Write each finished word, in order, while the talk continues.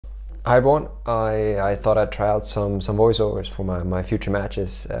Hi everyone, I thought I'd try out some voiceovers for my future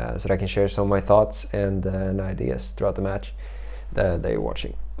matches so that I can share some of my thoughts and ideas throughout the match that you're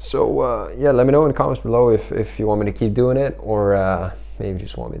watching. So yeah, let me know in the comments below if you want me to keep doing it or maybe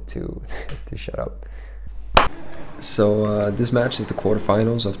just want me to, to shut up. So this match is the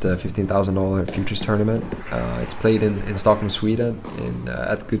quarterfinals of the $15,000 futures tournament. It's played in Stockholm, Sweden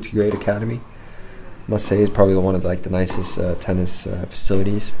at Good to Great Academy. Must say it's probably one of the nicest tennis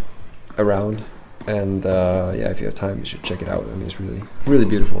facilities around, and yeah, if you have time you should check it out. I mean, it's really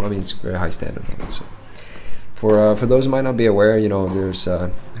beautiful. I mean, it's very high standard. So for those who might not be aware, you know, there's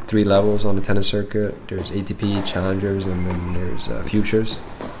 3 levels on the tennis circuit. There's ATP, challengers, and then there's futures.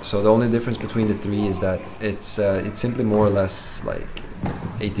 So the only difference between the 3 is that it's simply more or less like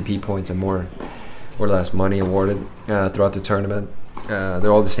ATP points and more or less money awarded throughout the tournament.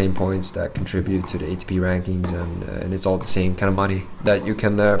 They're all the same points that contribute to the ATP rankings, and it's all the same kind of money that you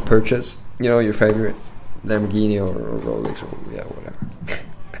can purchase, you know, your favorite Lamborghini or Rolex or yeah, whatever.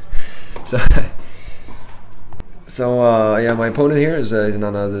 so yeah, my opponent here is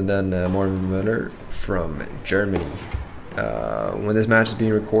none other than Marvin Moller from Germany. When this match is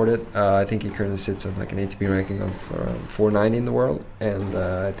being recorded, I think he currently sits on like an ATP ranking of 490 in the world, and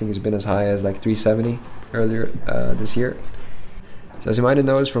I think he's been as high as like 370 earlier this year. So as you might have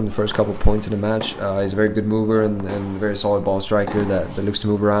noticed from the first couple of points in the match, he's a very good mover and very solid ball striker that looks to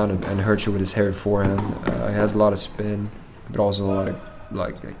move around and hurt you with his hairy forehand. He has a lot of spin, but also a lot of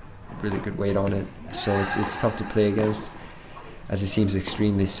like really good weight on it. So it's tough to play against, as he seems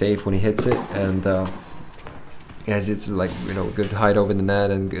extremely safe when he hits it, and as it's like, you know, good height over the net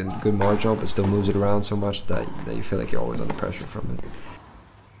and good margin, but still moves it around so much that you feel like you're always under pressure from it.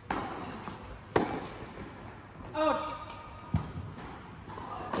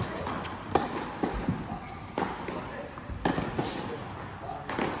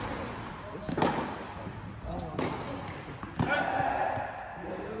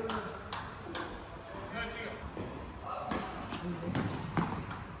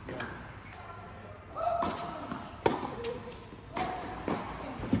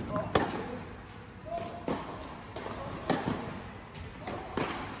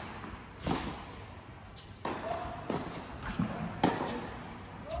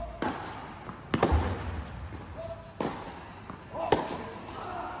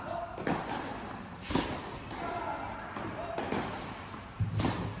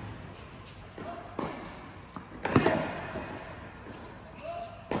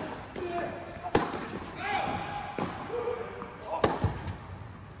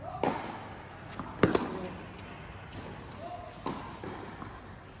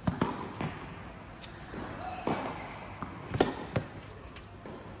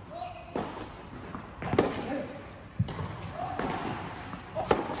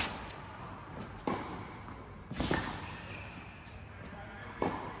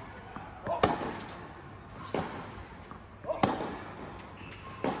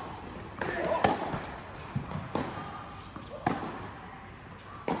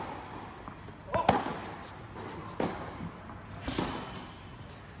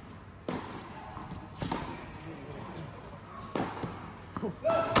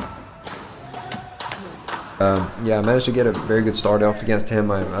 Yeah, I managed to get a very good start off against him.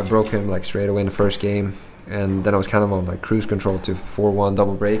 I broke him like straight away in the first game, and then I was kind of on like cruise control to 4-1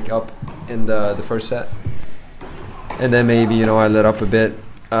 double break up in the first set, and then maybe, you know, I let up a bit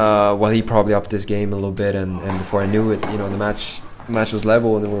while he probably upped this game a little bit, and before I knew it, you know, the match was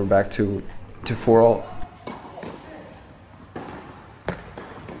level, and then we were back to 4-all.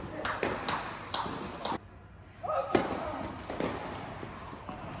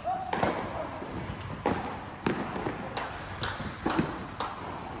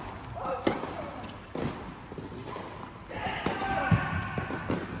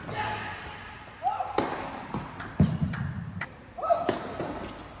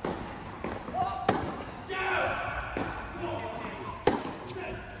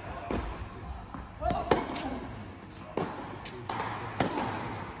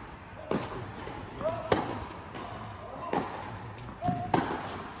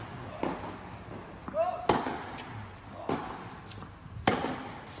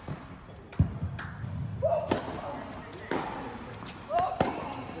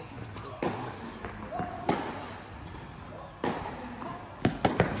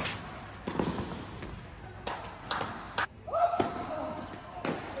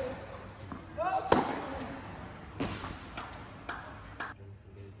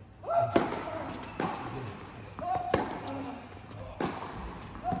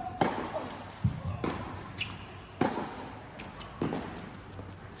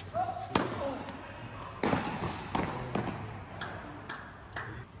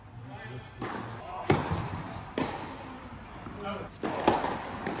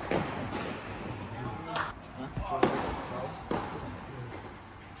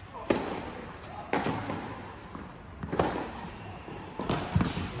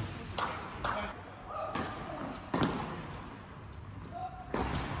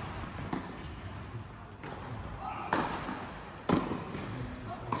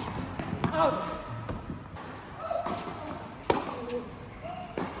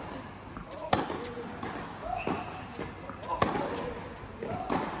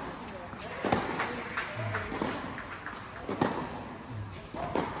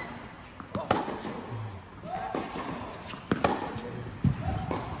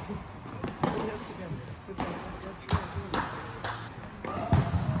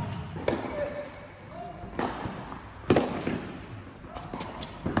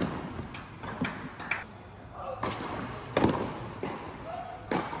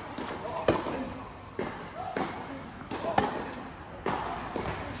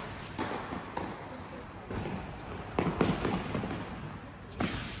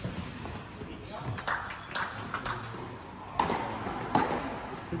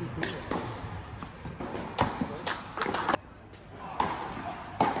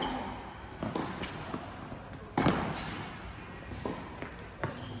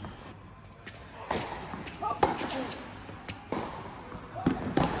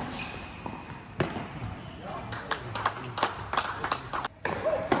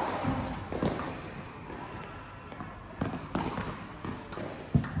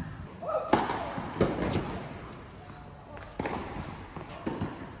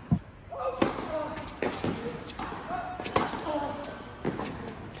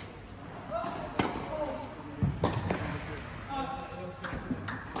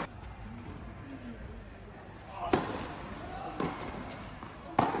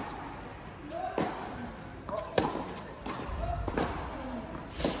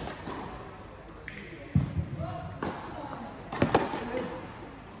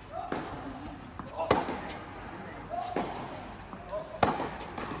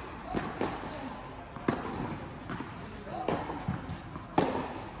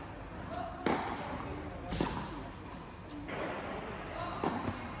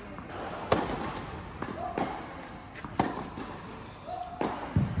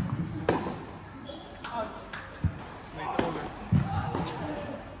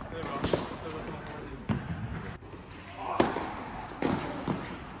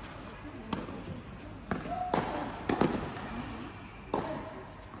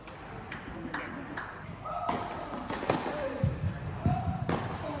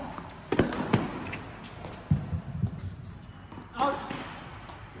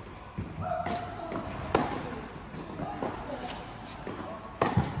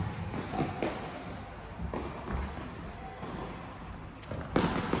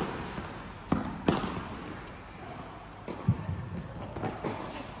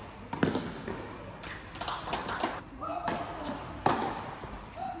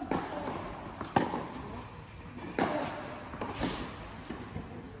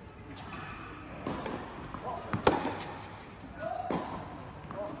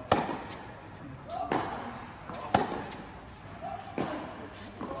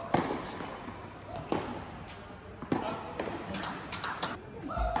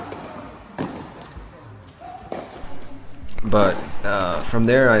 But from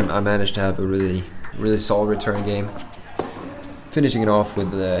there, I managed to have a really solid return game, finishing it off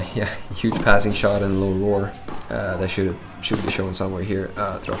with a huge passing shot and a little roar that should be shown somewhere here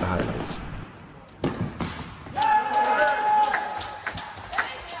throughout the highlights.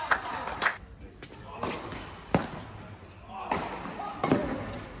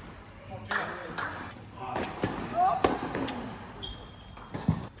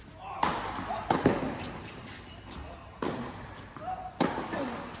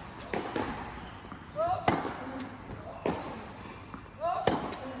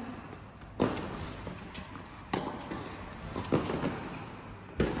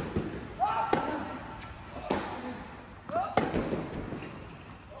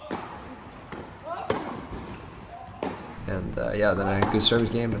 And yeah, then I had a good service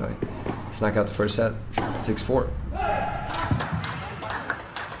game and I snuck out the first set, 6-4.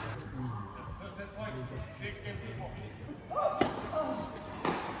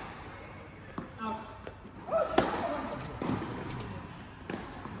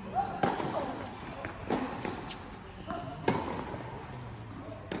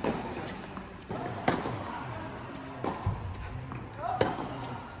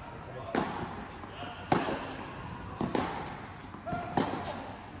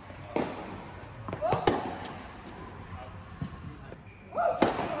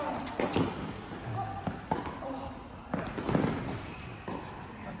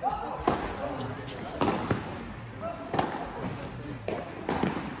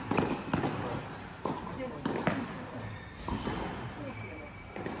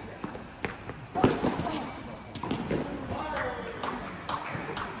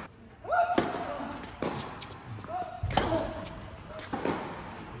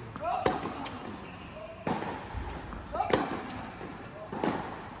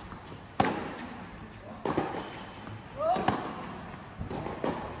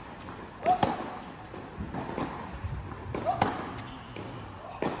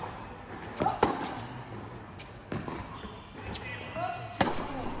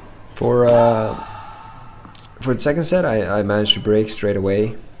 For the second set, I managed to break straight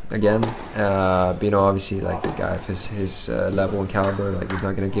away again. But, you know, obviously, like, the guy of his level and caliber, like, he's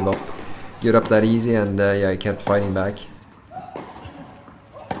not gonna give it up that easy, and yeah, he kept fighting back.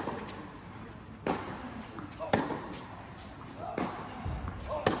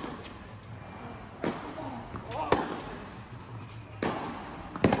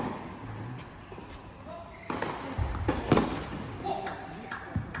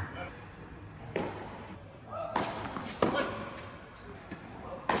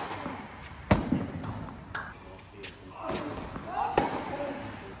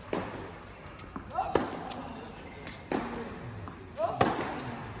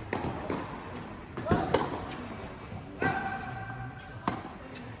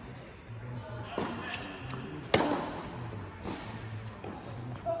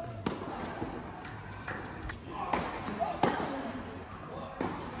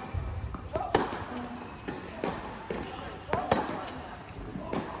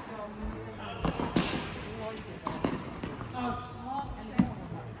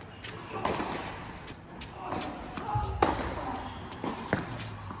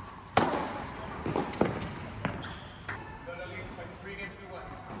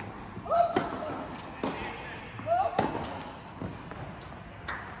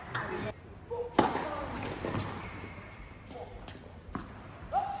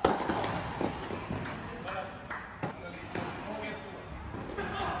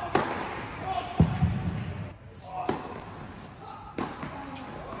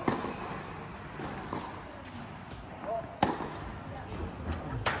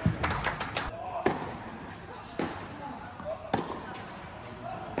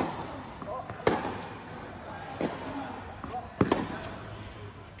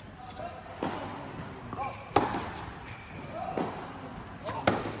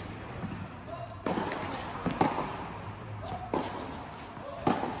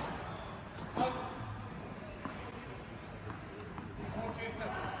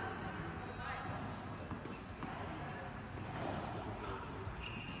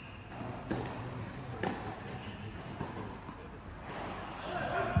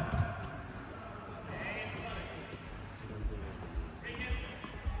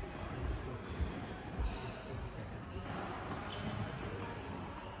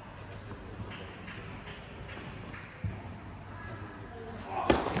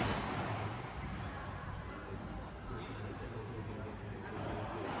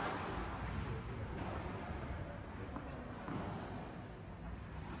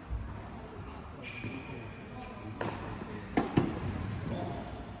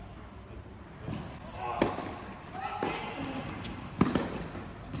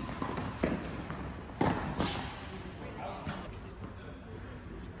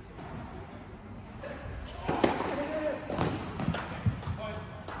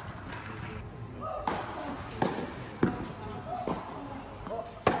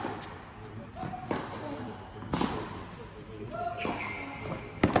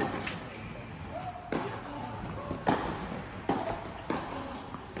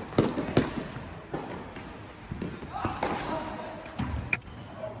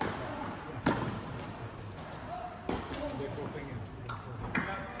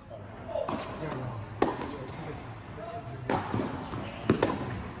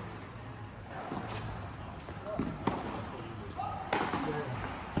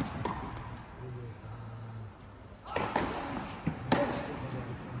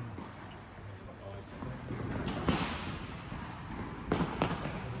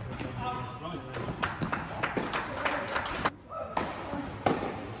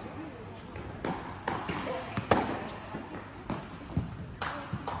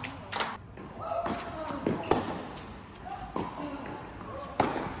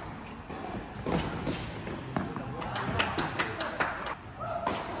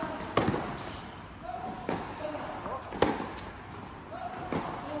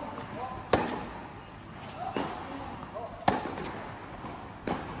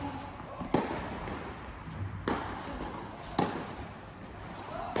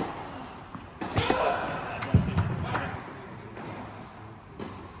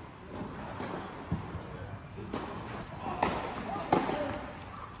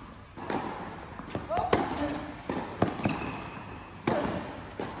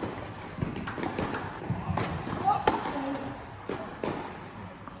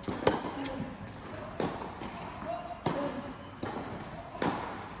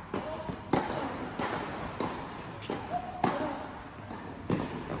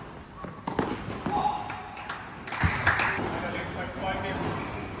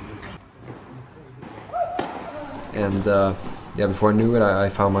 and yeah, before I knew it, I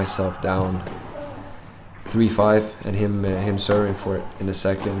found myself down 3-5, and him serving for it in the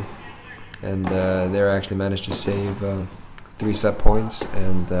second, and there I actually managed to save 3 set points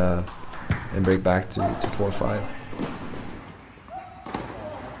and break back to 4-5.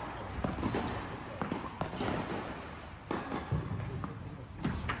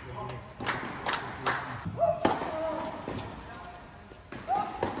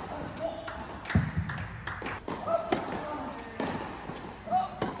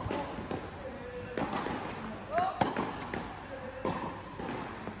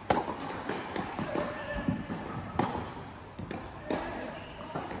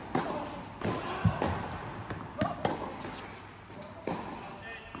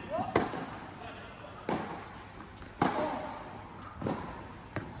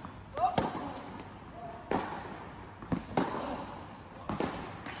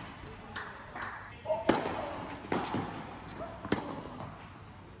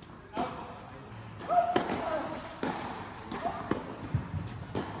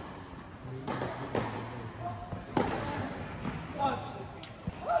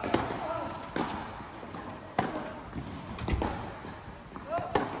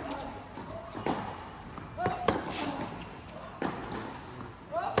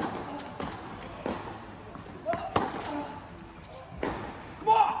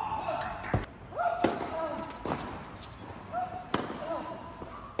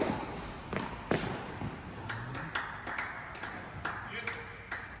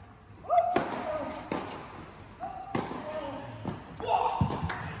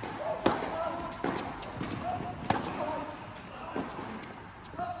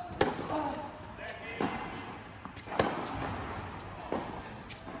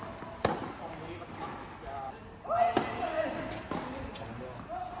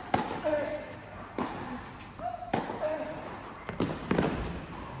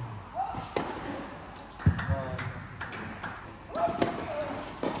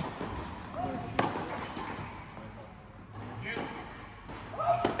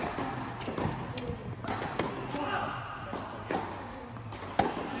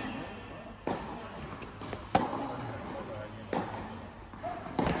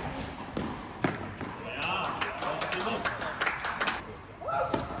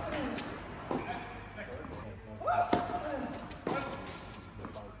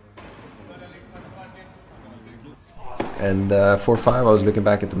 And 4-5, I was looking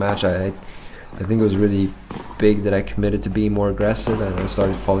back at the match, I think it was really big that I committed to being more aggressive, and I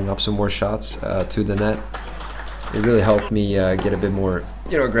started following up some more shots to the net. It really helped me get a bit more,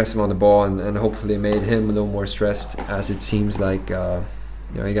 aggressive on the ball, and hopefully made him a little more stressed, as it seems like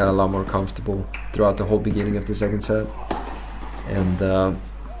he got a lot more comfortable throughout the whole beginning of the second set. And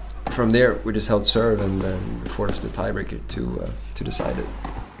from there, we just held serve and then forced the tiebreaker to decide it.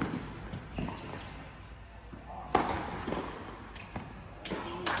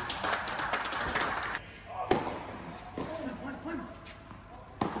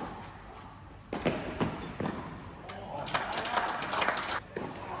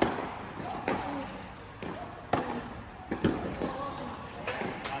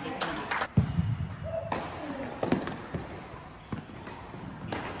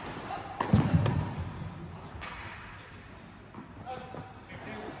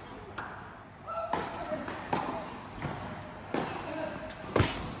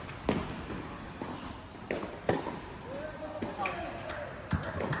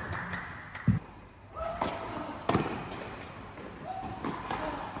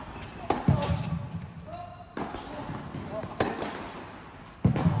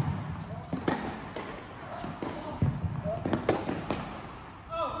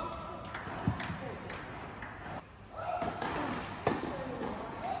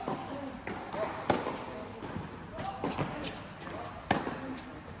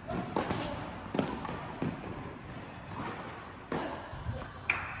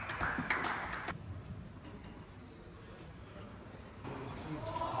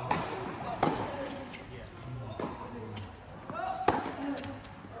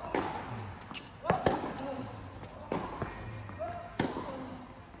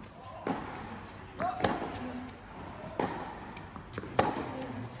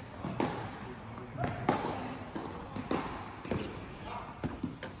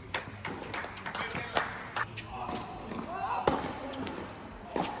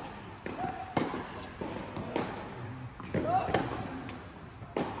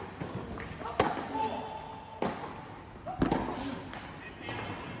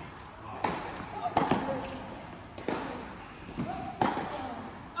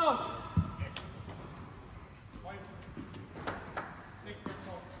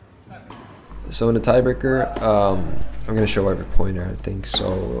 So in the tiebreaker, I'm gonna show every pointer, I think.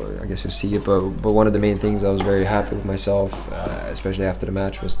 So I guess you'll see it. But one of the main things I was very happy with myself, especially after the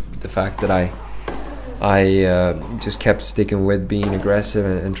match, was the fact that I just kept sticking with being aggressive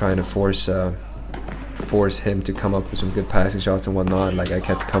and trying to force him to come up with some good passing shots and whatnot. Like I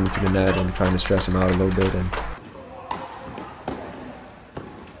kept coming to the net and trying to stress him out a little bit. And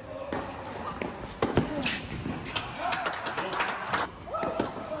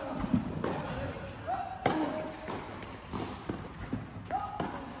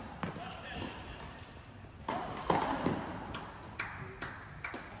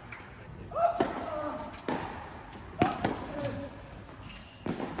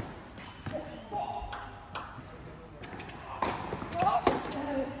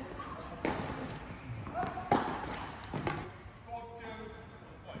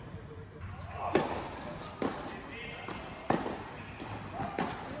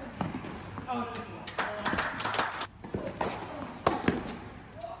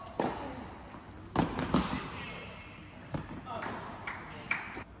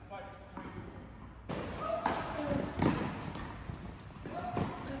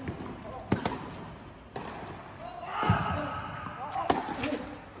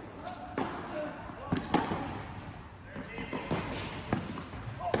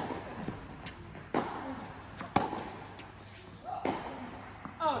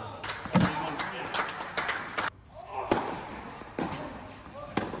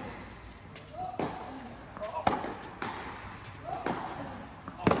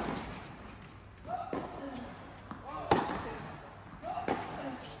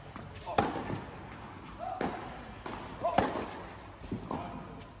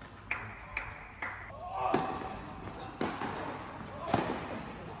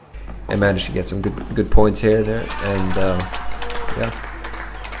I managed to get some good points here and there, and yeah,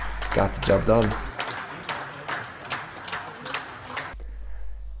 got the job done.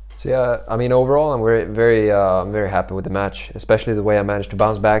 So yeah, I mean overall I'm very happy with the match, especially the way I managed to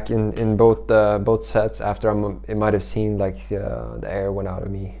bounce back in both sets. After it might have seemed like the air went out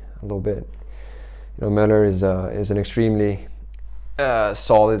of me a little bit. You know, Moller is an extremely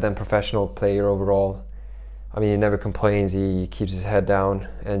solid and professional player overall. I mean, he never complains. He keeps his head down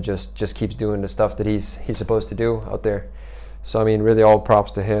and just keeps doing the stuff that he's supposed to do out there. So I mean, really all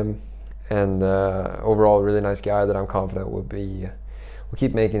props to him, and overall a really nice guy that I'm confident will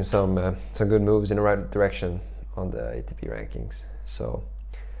keep making some good moves in the right direction on the ATP rankings. So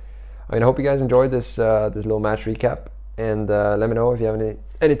I mean, I hope you guys enjoyed this little match recap, and let me know if you have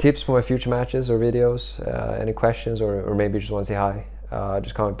any tips for my future matches or videos, any questions, or maybe you just want to say hi.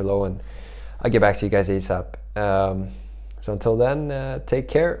 Just comment below and I'll get back to you guys ASAP. So until then, take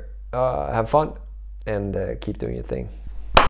care, have fun, and keep doing your thing.